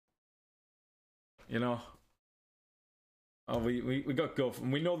you know. Oh, we got Guff,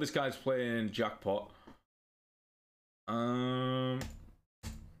 and we know this guy's playing Jackpot. Let's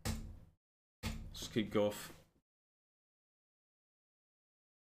keep Guff.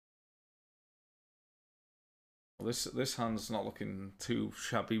 Well, this hand's not looking too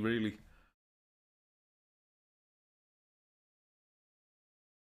shabby, really.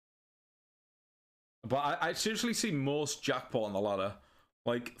 But I seriously see most Jackpot on the ladder.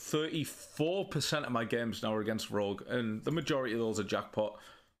 Like 34% of my games now are against Rogue, and the majority of those are Jackpot.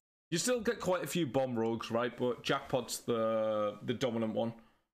 You still get quite a few bomb rogues, right? But Jackpot's the dominant one.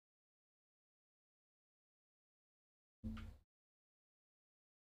 Let's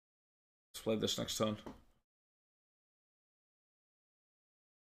play this next turn.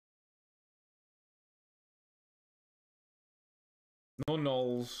 No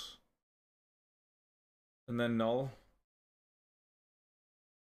nulls. And then null.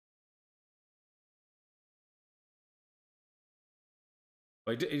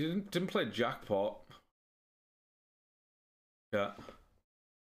 He didn't play Jackpot. Yeah.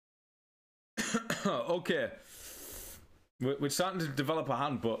 Okay. We're starting to develop a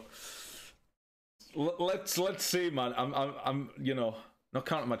hand, but let's see, man. I'm you know, not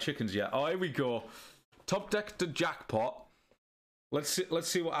counting my chickens yet. Oh, here we go. Top deck to Jackpot. Let's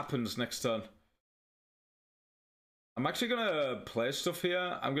see what happens next turn. I'm actually gonna play stuff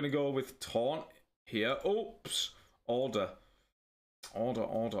here. I'm gonna go with Taunt here. Oops. Order.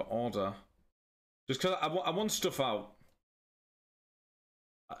 Just because I want stuff out.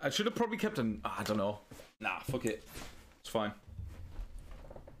 I should have probably kept an... I don't know. Nah, fuck it. It's fine.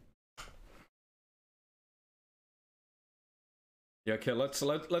 Yeah, okay, let's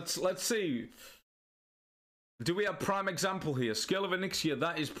see. Do we have prime example here? Scale of Onyxia,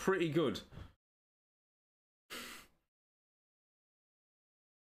 that is pretty good.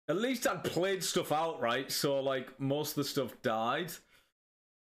 At least I'd played stuff out, right? So, like, most of the stuff died.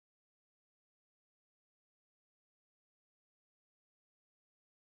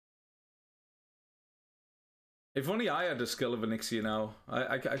 If only I had a skill of Onyxia now.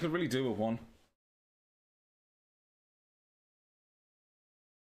 I could really do with one.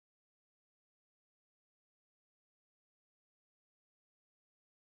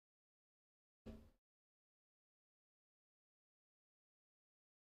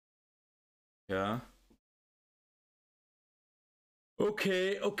 Yeah.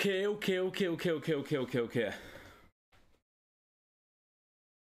 Okay.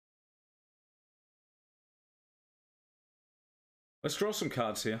 Let's draw some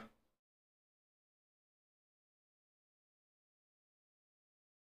cards here.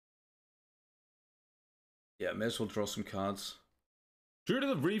 Yeah, may as well draw some cards. Druid of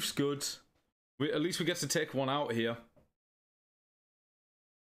the Reef's good. At least we get to take one out here.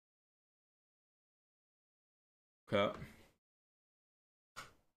 Okay.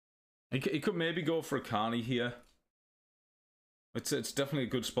 He could maybe go for a Carney here. It's definitely a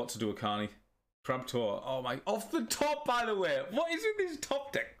good spot to do a Carney. Crab Tour. Oh my... Off the top, by the way. What is in these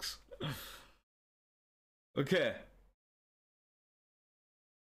top decks? Okay.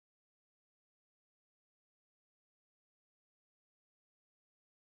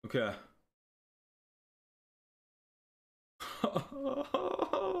 Okay.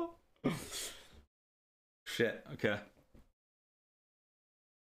 Shit. Okay.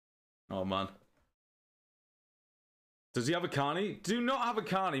 Oh, man. Does he have a Carney? Do not have a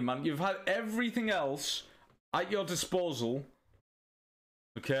Carney, man. You've had everything else at your disposal.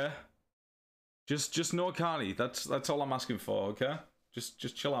 Okay? Just no Carney. That's all I'm asking for, okay?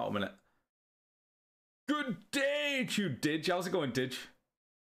 Just chill out a minute. Good day, you Didge. How's it going, Didge?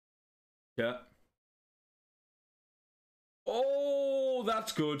 Yeah. Oh,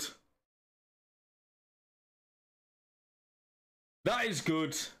 that's good. That is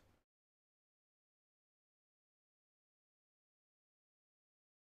good.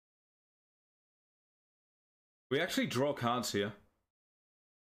 We actually draw cards here.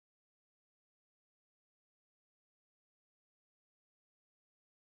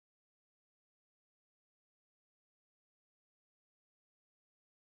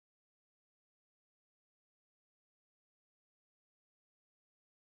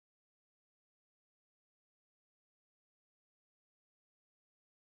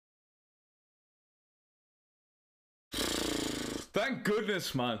 Thank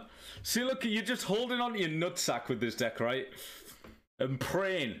goodness, man. See, look, you're just holding on to your nutsack with this deck, right? And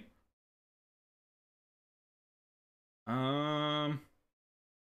praying.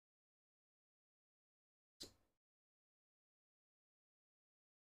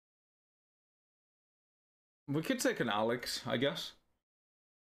 We could take an Alex, I guess.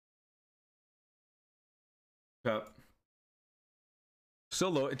 Okay.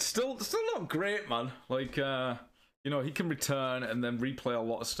 Still though, it's still not great, man. Like, you know, he can return and then replay a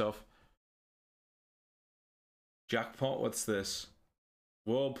lot of stuff. Jackpot, what's this?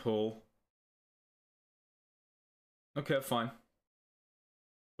 Whirlpool. Okay, fine.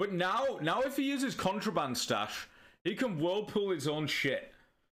 But now if he uses contraband stash, he can whirlpool his own shit.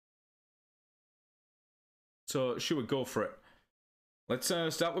 So, should we go for it? Let's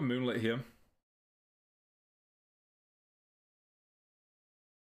start with Moonlit here.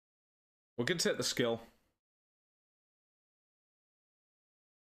 We're gonna take the skill.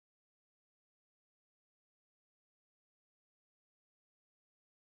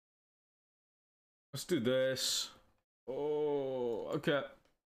 Let's do this. Oh, okay.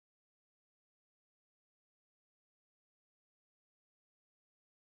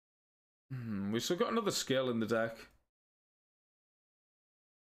 We've still got another skill in the deck.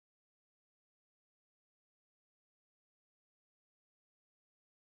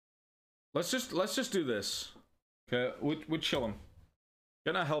 Let's just do this. Okay, we're chilling.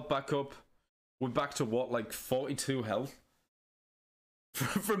 Get our health back up. We're back to what, like 42 health?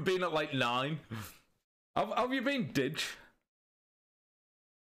 From being at like 9. Have you been Didge?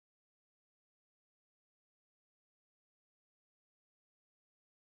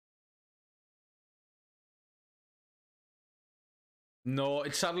 No,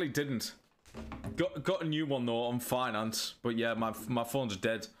 it sadly didn't. Got a new one though on finance, but yeah, my phone's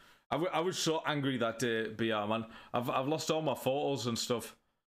dead. I was so angry that day, BR man. I've lost all my photos and stuff.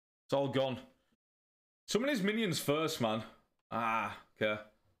 It's all gone. Summon his minions first, man. Ah, okay.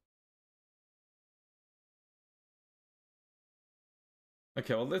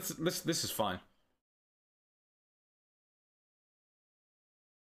 Okay, well this is fine.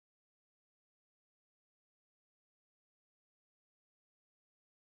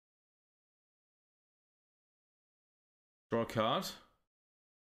 Draw a card.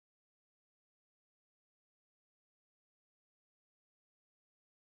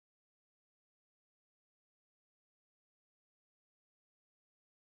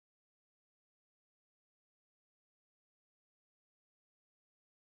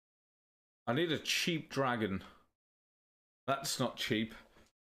 I need a cheap dragon. That's not cheap,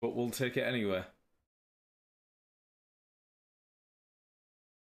 but we'll take it anyway.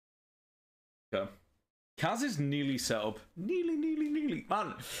 Okay. Kaz is nearly set up. Nearly.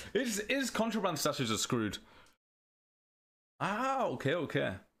 Man, his contraband stashes are screwed. Ah,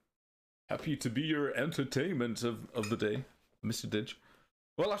 okay. Happy to be your entertainment of the day, Mr. Didge.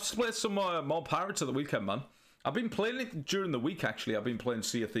 Well, I've just played some more Pirates at the weekend, man. I've been playing it during the week, actually. I've been playing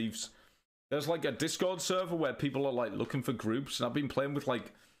Sea of Thieves. There's like a Discord server where people are like looking for groups, and I've been playing with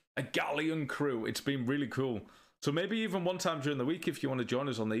like a galleon crew. It's been really cool. So maybe even one time during the week if you want to join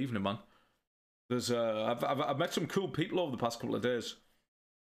us on the evening, man. There's I've met some cool people over the past couple of days.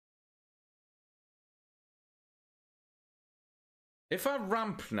 If I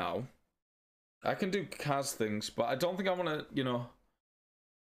ramp now, I can do Kaz things, but I don't think I want to, you know.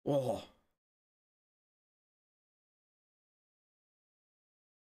 Oh.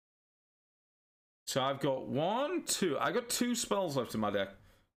 So I've got 1, 2. I got 2 spells left in my deck.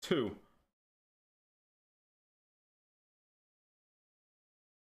 2.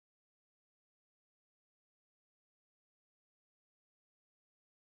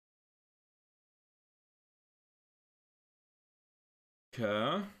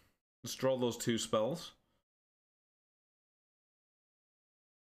 Okay. Let's draw those 2 spells.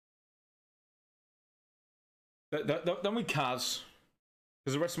 Then we Kaz.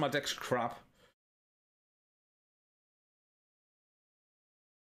 Because the rest of my deck's crap.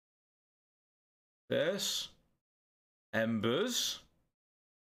 This. Embers.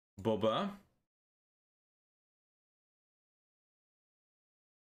 Bubba.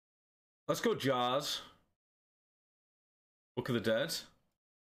 Let's go Jars. Book of the Dead.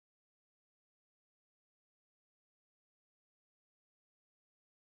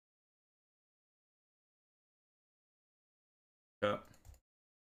 Yeah.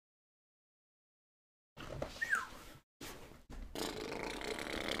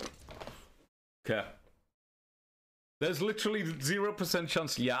 Okay. There's literally 0%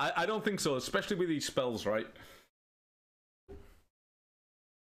 chance. Yeah, I don't think so, especially with these spells, right?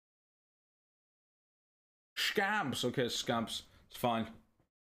 Scabs. Okay, scabs. It's fine.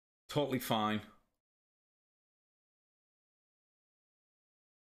 Totally fine.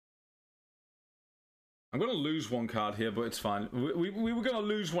 I'm going to lose one card here, but it's fine. We were going to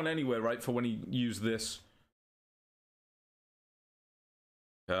lose one anyway, right, for when he used this.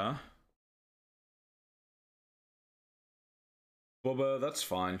 Yeah. Bubba, that's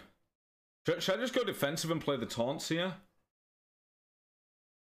fine. Should I just go defensive and play the taunts here?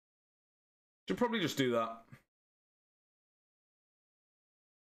 Should probably just do that.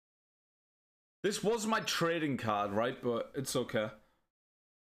 This was my trading card, right? But it's okay.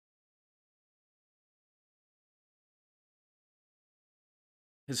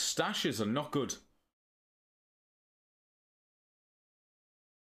 His stashes are not good.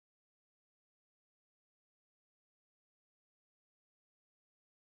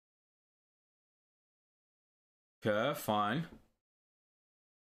 Okay, fine.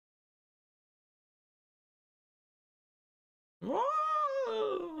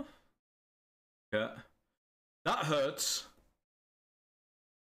 Whoa! Yeah. That hurts.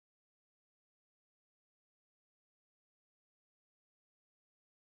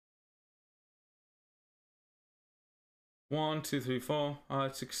 One, two, three, four,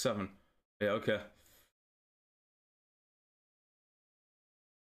 5, 6, 7. Yeah, okay.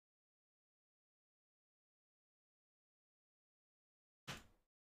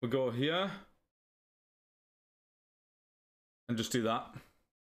 We go here. And just do that.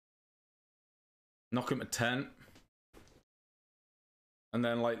 Knock him to 10. And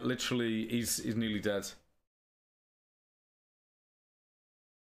then, like, literally, he's nearly dead.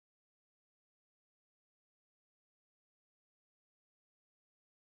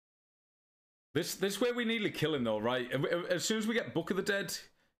 This way we nearly kill him, though, right? As soon as we get Book of the Dead,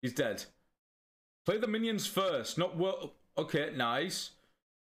 he's dead. Play the minions first, not well. Okay, nice.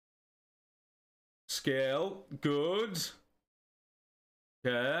 Scale, good.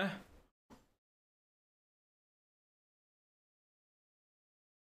 Okay.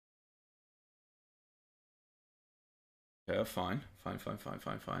 Yeah, fine.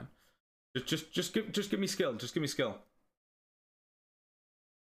 Fine. Just give me skill. Just give me skill.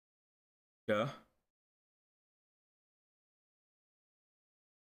 Yeah.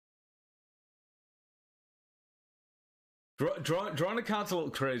 Drawing a card's a little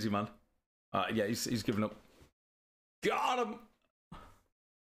crazy, man. Yeah, he's given up. Got him!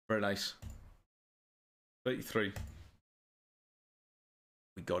 Very nice. 33.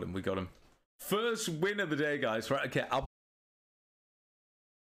 We got him. First win of the day, guys. Right, okay,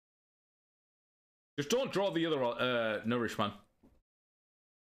 just don't draw the other Nourish, man.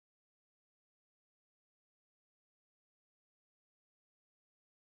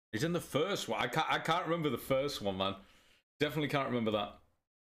 He's in the first one. I can't remember the first one, man. Definitely can't remember that.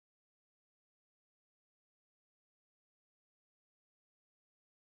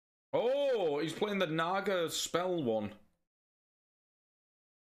 Oh, he's playing the Naga spell one.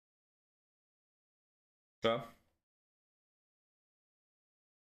 Yeah.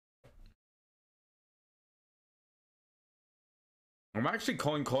 I'm actually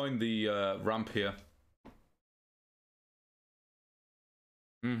coin the ramp here.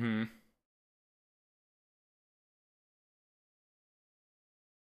 Mm-hmm.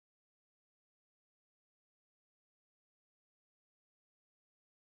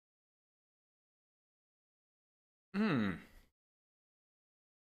 Hmm.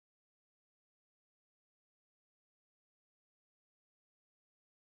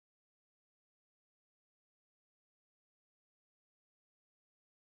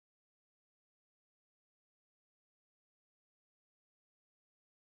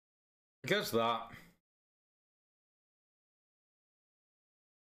 I guess that.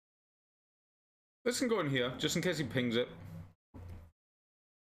 This can go in here, just in case he pings it.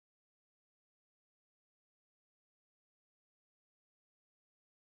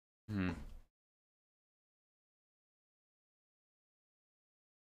 Hmm.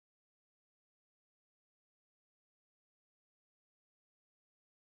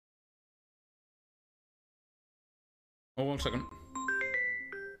 Oh, 1 second.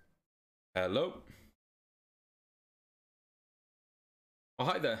 Hello. Oh,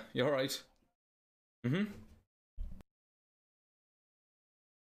 hi there. You alright? Mm-hmm.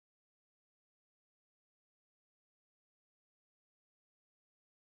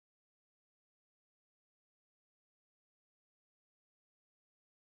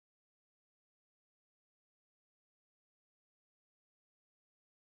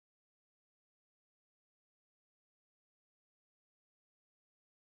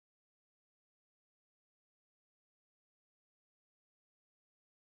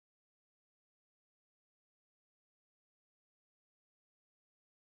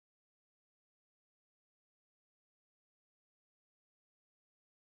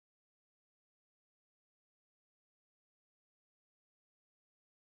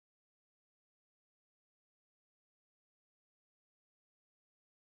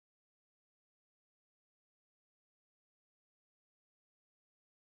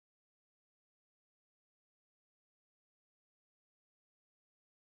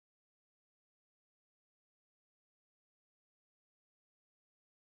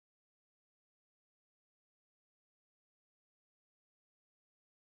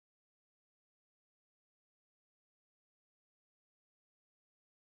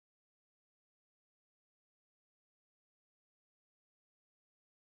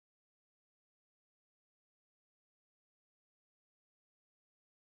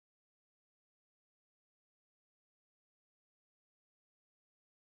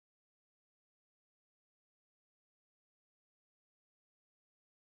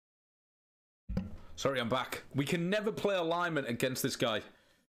 Sorry, I'm back. We can never play alignment against this guy.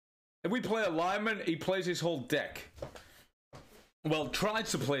 If we play alignment, he plays his whole deck. Well, tried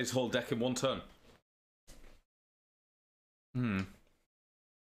to play his whole deck in one turn.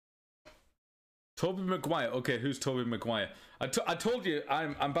 Toby Maguire. Okay, who's Toby Maguire? I told you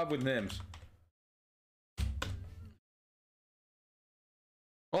I'm bad with names.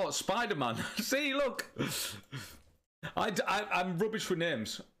 Oh, Spider-Man. See, look. I'm rubbish with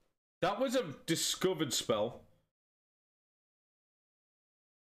names. That was a discovered spell.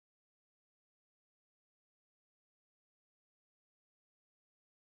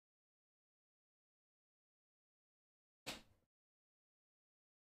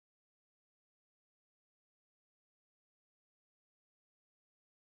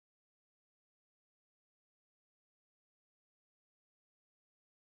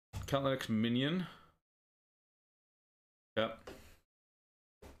 Count the next minion. Yep.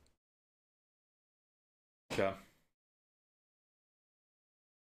 Okay.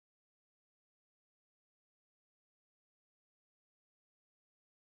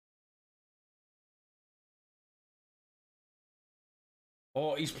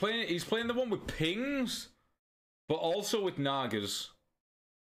 Oh, he's playing the one with pings, but also with Nagas.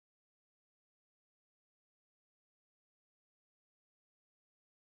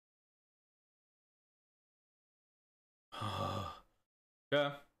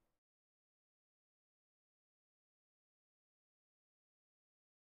 Yeah.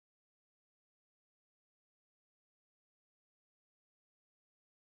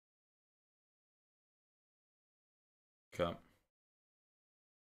 Okay.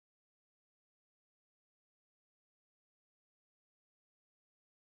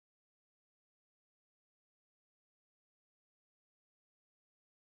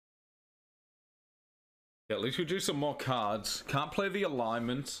 Yeah, at least we do some more cards. Can't play the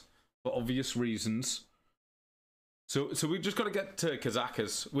alignment for obvious reasons. So we just got to get to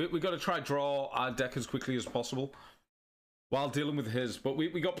Kazakas. We got to try draw our deck as quickly as possible while dealing with his. But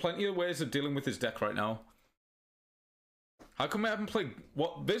we got plenty of ways of dealing with his deck right now. How come we haven't played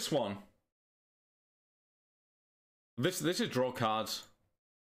what this one? This is draw cards.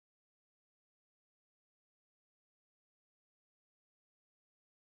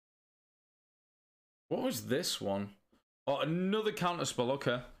 What was this one? Oh, another counter spell.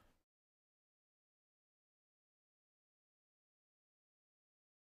 Okay.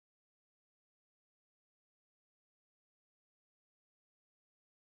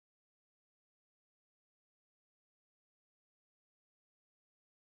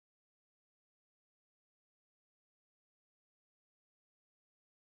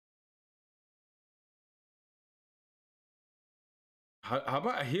 How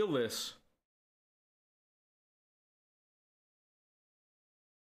about I heal this?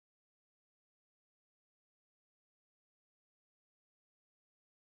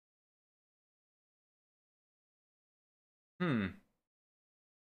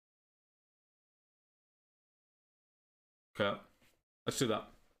 Okay. Let's do that.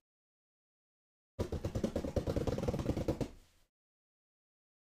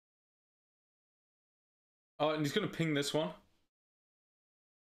 Oh, and he's gonna ping this one.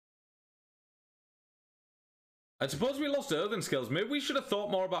 I suppose we lost Earthen Skills. Maybe we should have thought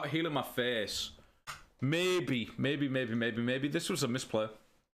more about healing my face. Maybe. This was a misplay.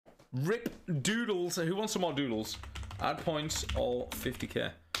 Rip doodles. Who wants some more doodles? Add points, all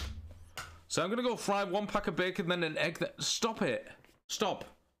 50k. So I'm gonna go fry one pack of bacon, then an egg. Stop it. Stop.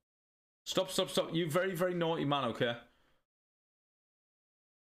 Stop. You very, very naughty man, okay?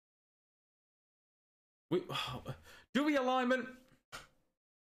 Do we alignment?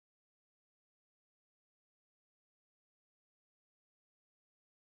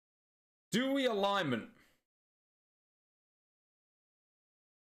 Do we alignment?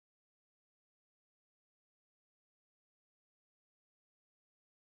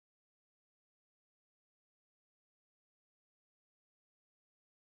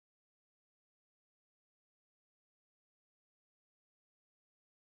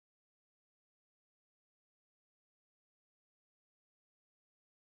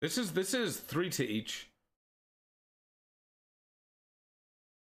 This is 3 to each.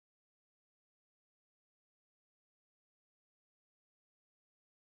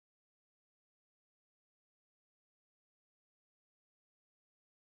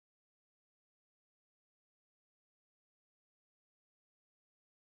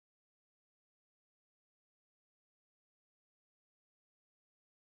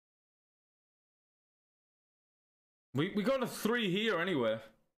 We got a 3 here anyway.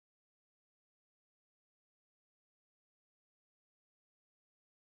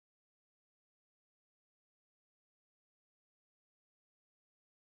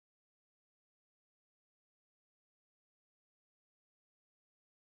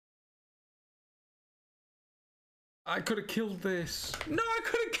 I could have killed this. No, I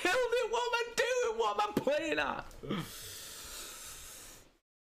could have killed it. What am I doing? What am I playing at?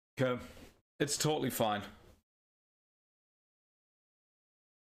 Okay. It's totally fine.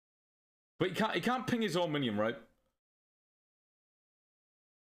 But he can't ping his own minion, right?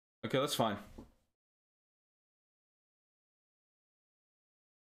 Okay, that's fine.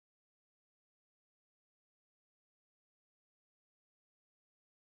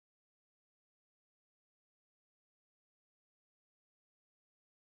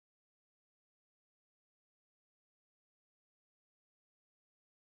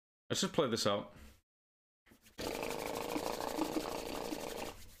 Let's just play this out.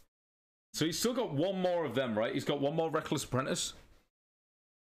 So he's still got one more of them, right? He's got one more Reckless Apprentice.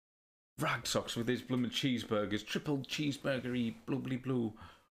 Rag socks with his blooming cheeseburgers. Triple cheeseburgery, bloobly blue.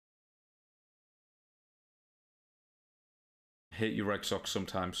 Hate you, Rag socks,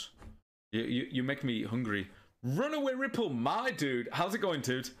 sometimes. You make me hungry. Runaway Ripple, my dude. How's it going,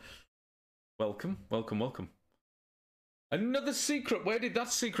 dude? Welcome, welcome, welcome. Another secret. Where did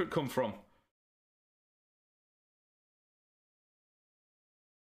that secret come from?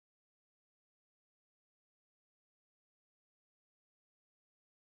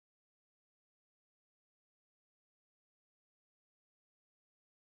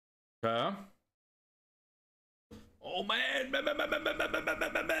 Okay. Oh man,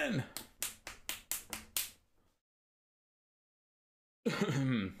 man.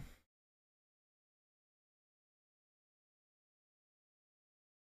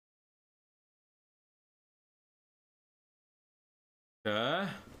 Okay.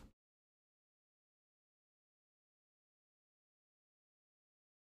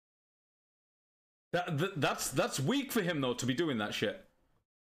 That's weak for him though to be doing that shit.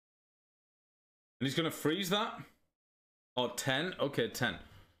 And he's gonna freeze that? Oh, 10? Okay, 10.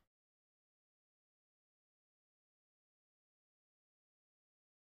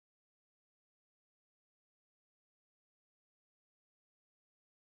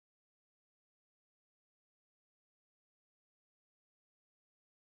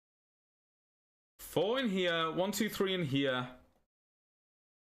 Four in here, 1, 2, 3 in here.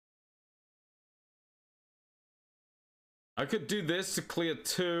 I could do this to clear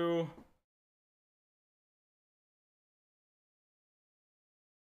 2.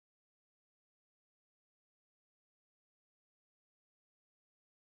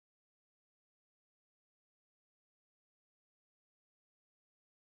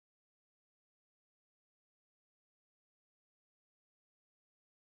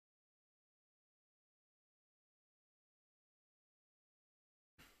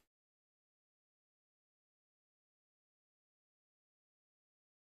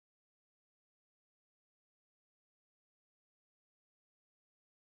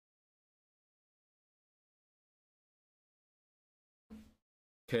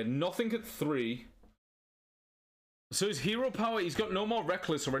 Okay, nothing at 3. So his hero power, he's got no more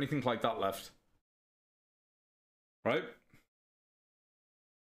reckless or anything like that left. Right?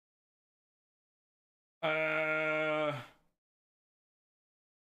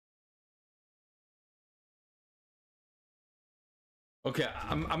 Okay,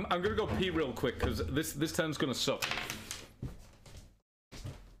 I'm gonna go pee real quick because this turn's gonna suck.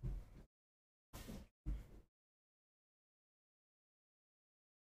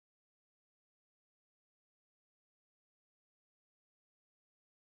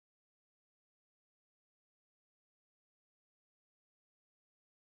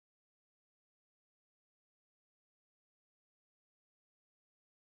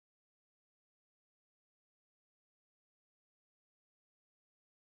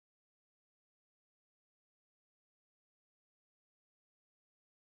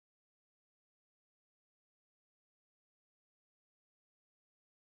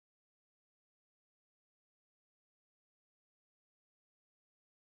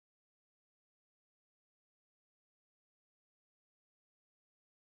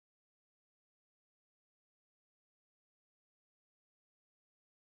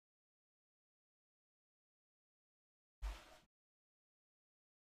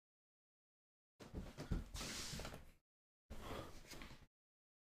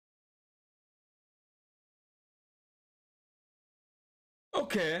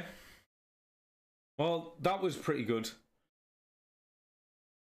 Okay. Well, that was pretty good.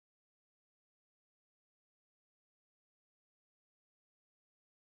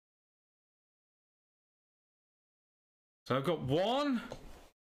 So I've got 1,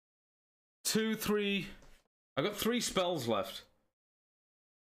 2, 3. I've got 3 spells left.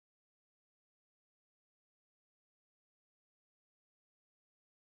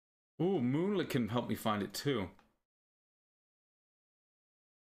 Ooh, Moonlit can help me find it too.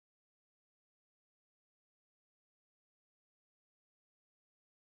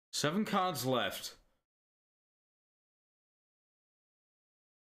 7 cards left.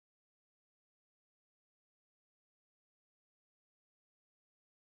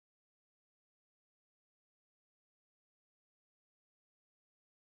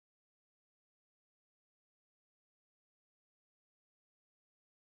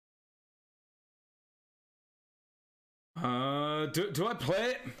 Do I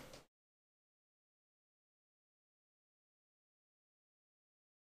play it?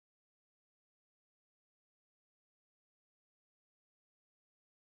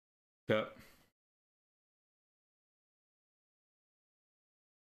 Yeah.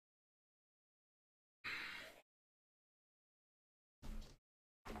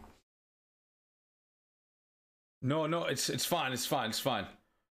 No, it's fine, it's fine.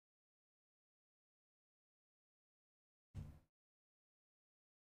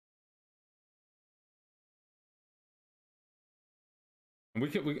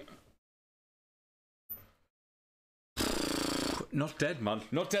 We not dead, man.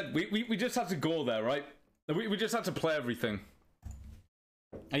 Not dead. We just had to go there, right? We just had to play everything.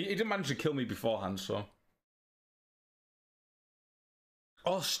 He didn't manage to kill me beforehand, so.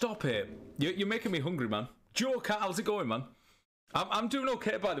 Oh, stop it! You're making me hungry, man. Joe Cat, how's it going, man? I'm doing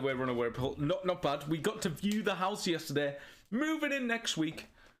okay, by the way, Runaway. Not bad. We got to view the house yesterday. Moving in next week.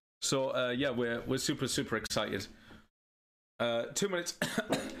 So yeah, we're super excited. 2 minutes.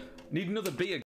 Need another beer.